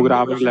any ask one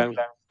more programming question. language.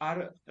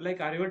 Are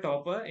you a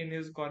topper in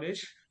his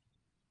college?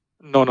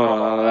 No, no, no,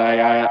 no.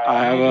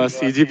 I have a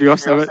CGP of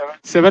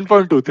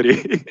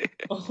 7.23.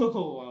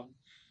 Oh, wow.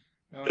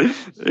 Okay.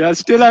 Yeah,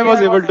 still I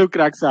was able to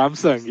crack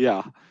Samsung.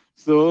 Yeah.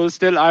 So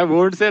still I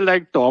won't say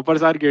like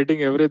toppers are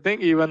getting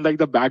everything, even like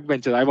the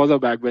backbencher. I was a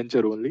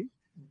backbencher only.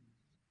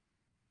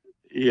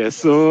 Yes,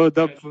 so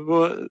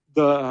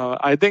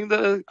I think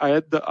the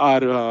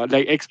our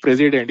like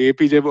ex-president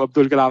APJ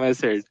Abdul Kalam has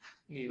said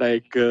Yeah.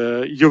 like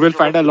you will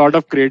find a lot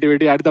of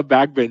creativity at the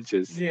back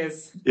benches.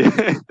 Yes, Yeah.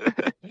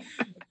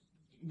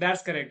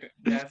 that's correct.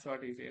 That's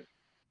what he said.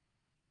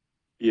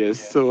 Yes,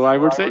 so I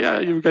would say yeah,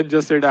 you can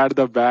just sit at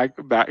the back.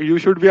 You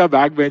should be a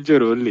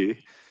backbencher only.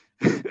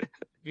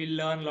 We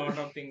learn a lot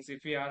of things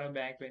if we are a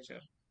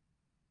backbencher.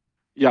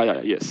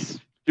 Yes.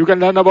 You can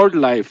learn about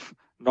life,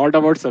 not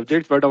about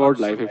subjects, but about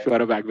life if you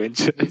are a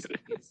backbencher.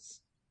 Yes,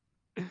 yes.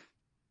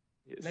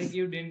 Like Yes.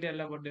 you didn't tell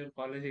about your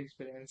college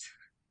experience.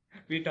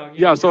 We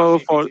talking Yeah. about So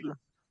for KPMG.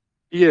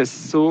 yes,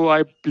 so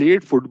I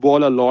played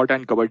football a lot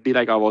and kabaddi.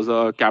 Like I was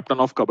a captain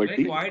of Like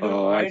kabaddi why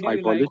at do my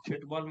you like college.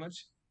 football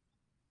much?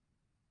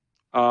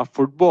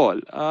 Football,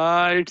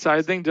 it's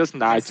I think just Messi?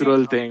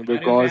 natural thing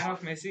Are you a fan because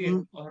of Messi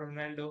mm, or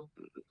Ronaldo?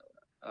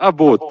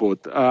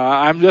 both.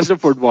 I'm just a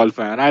football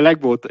fan. I like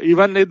both.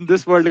 Even in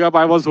this World Cup,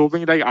 I was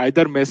hoping like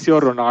either Messi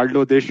or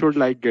Ronaldo they should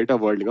like get a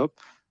World Cup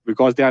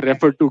because they are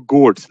referred to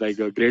goats, like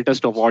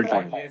greatest of all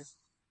time. Yes.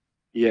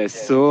 Yes,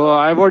 so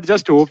I was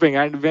just hoping,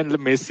 and when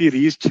Messi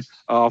reached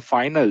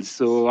finals,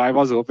 so I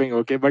was hoping,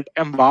 okay, but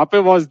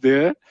Mbappe was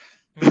there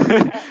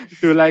Mhm.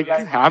 to like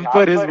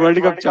hamper his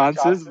World Cup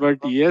chances,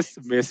 but yes,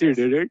 Messi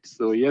did it.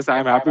 So yes,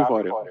 I'm happy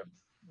for him.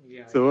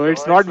 Yeah, So yeah.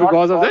 it's not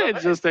because of that;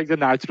 it's just like the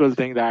natural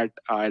thing that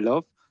I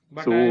love.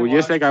 But I So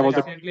yes, like watched I was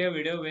a recently a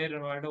video where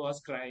Ronaldo was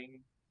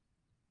crying.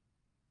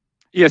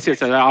 yes.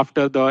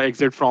 After the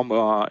exit from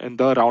in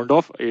the round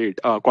of eight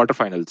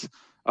quarterfinals,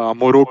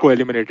 Morocco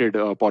eliminated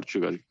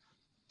Portugal.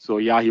 So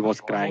yeah, he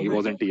was crying. He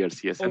was in Morocco?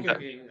 tears. Yes, and Okay,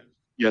 okay. Yeah.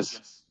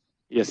 yes.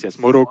 Yes.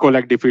 Morocco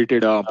like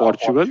defeated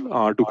Portugal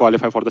to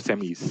qualify for the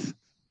semis.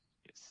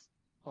 Yes.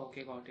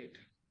 Okay, got it.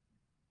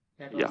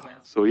 That Yeah. was nice.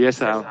 So yes,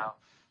 So,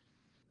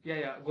 yeah,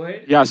 yeah. Go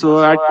ahead. yeah.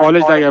 So at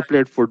college, like I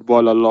played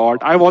football a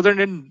lot. I wasn't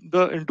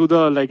into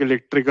the like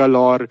electrical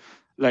or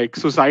like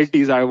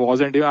societies. I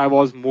wasn't. I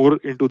was more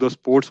into the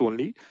sports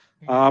only.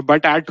 Mhm.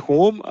 But at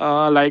home,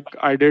 like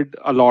I did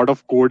a lot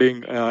of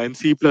coding in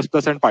C++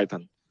 and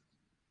Python.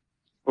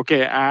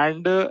 Okay,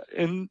 and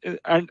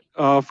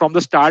from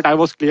the start, I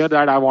was clear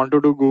that I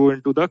wanted to go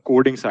into the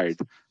coding side.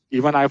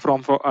 Even I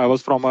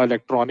was from an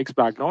electronics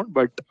background,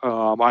 but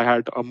I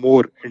had a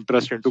more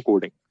interest into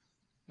coding.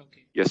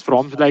 Okay. Yes,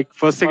 from like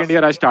first second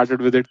year I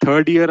started with it.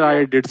 Third year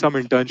I did some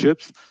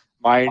internships.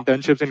 My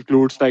internships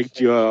includes like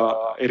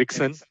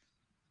Ericsson,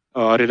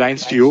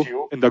 Reliance Jio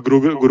in the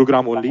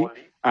Gurugram only,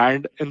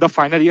 and in the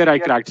final year I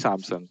cracked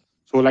Samsung.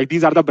 So like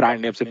these are the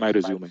brand names in my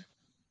resume.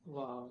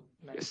 Wow,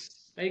 nice.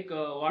 Yes, Like,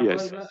 what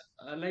was yes. the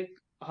like?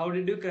 How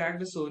did you crack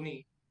the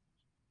Sony?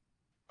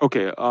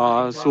 Okay,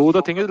 The so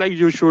the interview. thing is like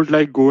you should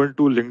like go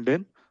into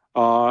LinkedIn,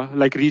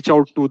 like reach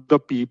out to the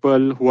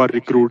people who are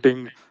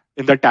recruiting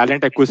in the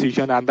talent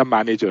acquisition and the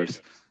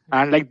managers, Hmm.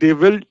 and like they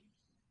will,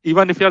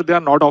 even if they are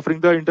not offering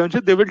the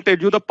internship, they will tell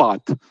you the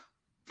path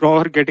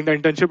for getting the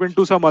internship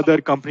into some other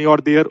company or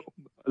their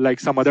like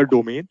some other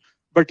domain.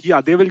 But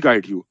yeah, they will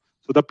guide you.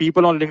 So the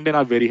people on LinkedIn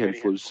are very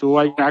helpful. So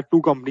I cracked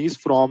two companies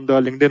from the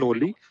LinkedIn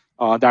only.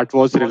 That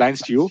was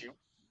Reliance Jio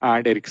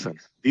and Ericsson.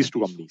 These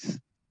two companies.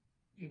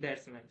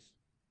 That's nice.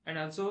 And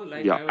also,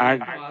 like, Yeah, I would like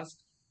and to ask.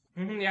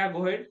 Yeah,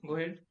 go ahead. Go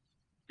ahead.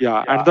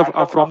 yeah, and the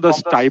from the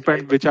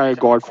stipend which I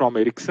got from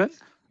Ericsson,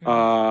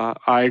 Hmm.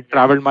 I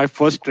traveled my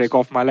first trek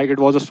of my life. It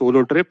was a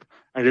solo trip,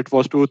 and it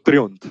was to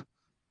Triumph.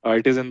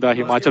 It is in the It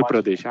was to Himachal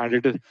Pradesh, and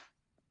it is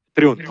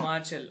Triumph.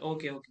 Himachal.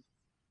 Okay, okay.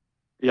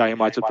 Yeah,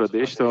 Himachal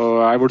Pradesh. So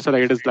I would say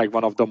like it is like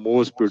one of the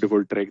most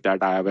beautiful trek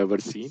that I have ever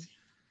seen.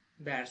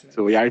 That's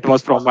So nice. yeah, it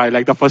was from my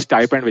like the first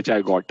stipend which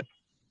I got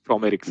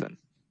from Ericsson.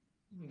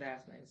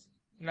 That's nice.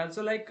 And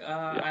also, like,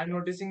 Yeah. I'm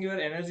noticing your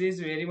energy is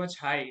very much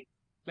high.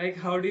 Like,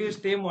 how do you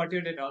stay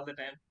motivated all the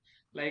time?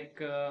 Like,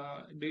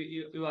 do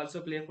you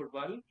also play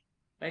football?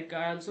 Like,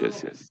 I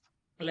Yes. also Yes.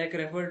 like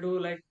refer to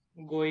like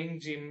going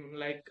gym,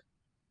 like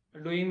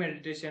doing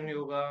meditation,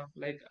 yoga.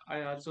 Like,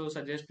 I also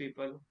suggest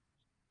people.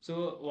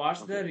 So,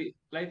 Okay.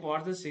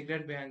 what's the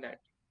secret behind that?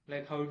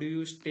 Like, how do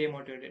you stay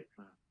motivated?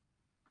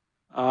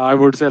 I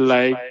would say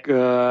like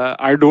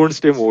I don't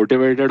stay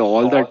motivated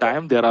all the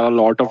time. There are a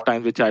lot of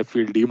times which I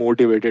feel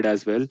demotivated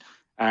as well,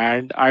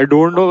 and I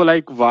don't know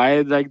like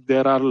why like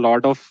there are a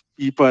lot of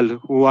people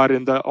who are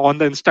in the on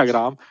the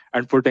Instagram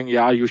and putting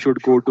yeah you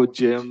should go to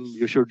gym,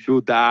 you should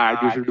do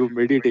that, you should do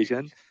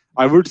meditation.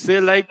 I would say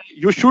like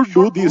you should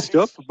do these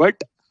stuff,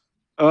 but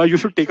you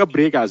should take a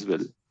break as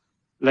well.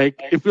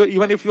 Like if you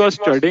even if you are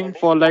studying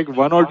for like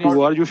 1 or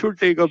 2 hours, you should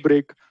take a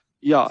break.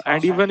 Yeah,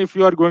 and even if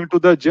you are going to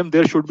the gym,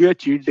 there should be a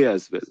cheat day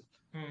as well.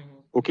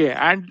 Okay, Yes.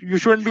 and you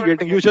shouldn't be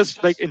getting. You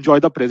just like enjoy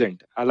the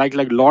present. Like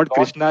Lord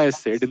Krishna has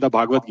said in the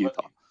Bhagavad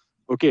Gita.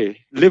 Okay,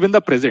 live in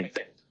the present.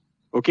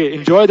 Okay,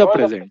 enjoy the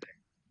present.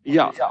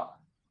 Yeah, Yes, man.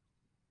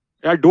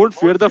 yeah. Don't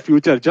fear the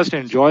future. Just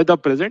enjoy the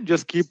present.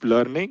 Just keep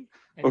learning.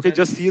 Okay, Enjoy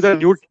the just see moment. the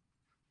new.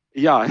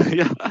 Yeah,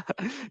 yeah,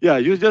 yeah.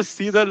 You just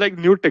see the like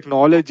new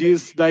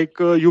technologies. Like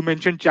you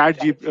mentioned, Chat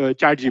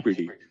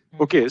GPT.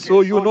 Okay,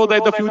 so you know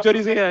that the future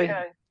is AI.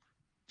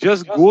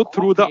 Just go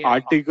through the AI.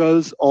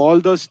 articles, all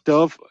the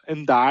stuff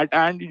in that,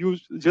 and you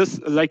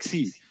just like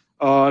see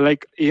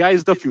like AI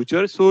is the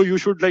future, so you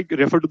should like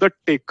refer to the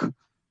tech,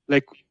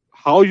 like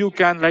how you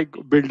can like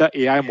build a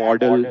AI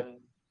model.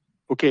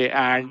 Okay,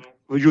 and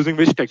using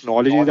which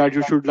technology that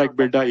you should like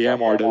build a AI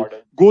model.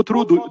 Go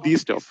through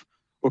these stuff.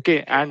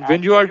 Okay, and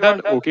when you are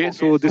done, okay,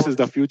 so this is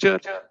the future,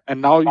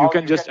 and now you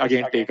can just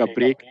again take a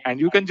break and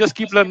you can just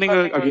keep learning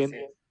again.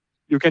 Yes.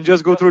 You can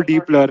just go through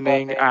deep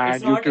learning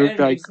It's and you not could end.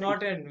 like It's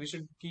not end. We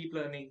should keep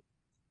learning.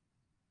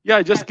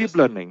 yeah, just keep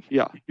learning.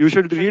 Yeah, you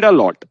should read a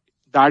lot.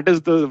 That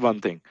is the one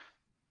thing.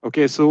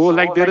 Okay, so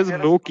like there is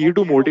no key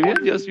to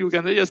motivation. Just you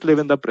can just live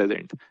in the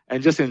present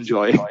and just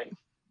enjoy.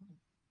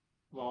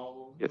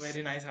 Wow, Yes.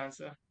 very nice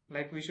answer.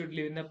 Like we should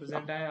live in the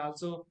Yeah. present. I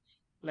also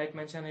like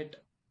mention it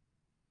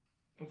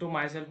to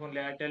myself only.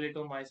 I tell it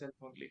to myself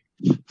only.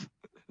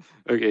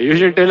 Okay, you Like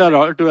should tell a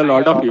lot to a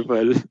lot of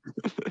people.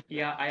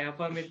 yeah, I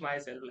affirm it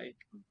myself. Like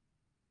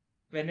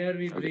whenever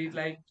we Okay. breathe,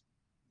 like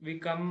we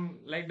come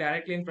like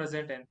directly in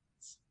present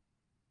tense.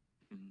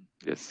 Mhm.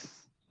 Yes.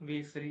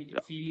 We free Yeah.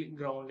 feel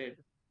grounded.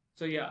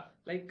 So yeah,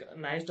 like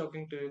nice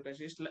talking to you,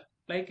 Kashish.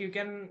 Like you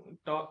can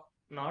talk,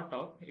 not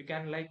talk. You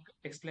can like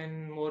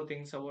explain more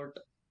things about.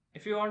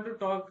 If you want to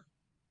talk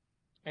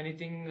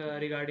anything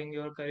regarding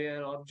your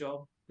career or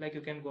job, like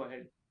you can go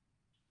ahead.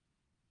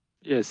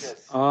 Yes.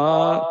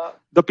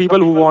 The people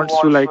who wants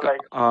to like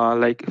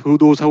who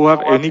those who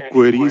have any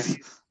queries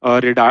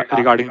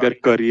regarding their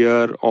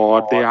career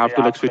or they have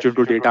to like switch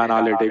into data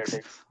analytics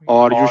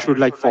or you should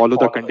like follow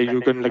the content.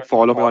 You can like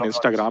follow me on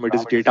Instagram. It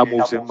is Data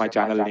Moves Him, my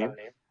channel name,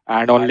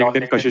 and on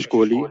LinkedIn Kashish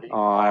Kohli.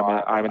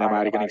 I'm in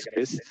American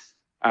Express,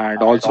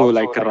 and also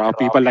like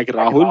people like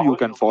Rahul. You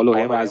can follow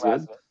him as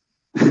well.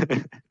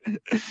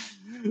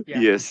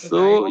 Yeah. Yes. So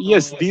guys, So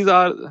yes, these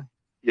are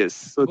yes.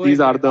 So go these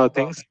ahead, go are ahead. the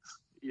things.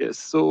 Yes.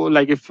 So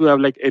like if you have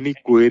like any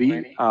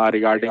query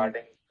regarding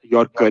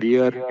your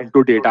career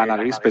into data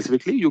analytics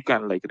specifically, you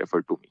can like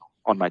refer to me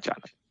on my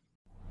channel.